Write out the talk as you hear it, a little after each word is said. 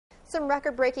Some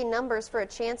record-breaking numbers for a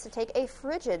chance to take a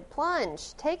frigid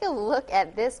plunge. Take a look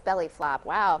at this belly flop.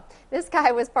 Wow, this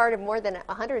guy was part of more than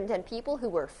 110 people who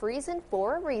were freezing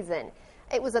for a reason.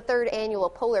 It was the third annual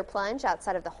polar plunge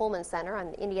outside of the Holman Center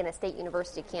on the Indiana State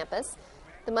University campus.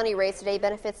 The money raised today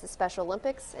benefits the Special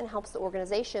Olympics and helps the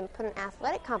organization put on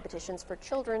athletic competitions for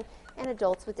children and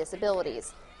adults with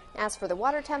disabilities. As for the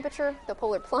water temperature, the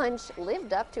polar plunge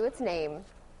lived up to its name.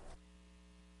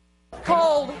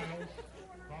 Cold.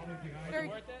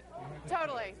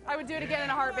 Totally. I would do it again in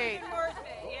a heartbeat.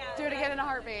 Do it again in a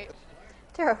heartbeat.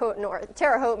 Terre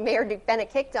Haute Mayor Duke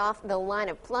Bennett kicked off the line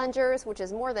of plungers, which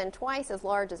is more than twice as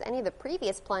large as any of the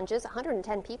previous plunges.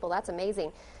 110 people, that's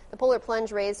amazing. The polar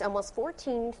plunge raised almost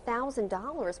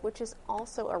 $14,000, which is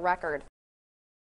also a record.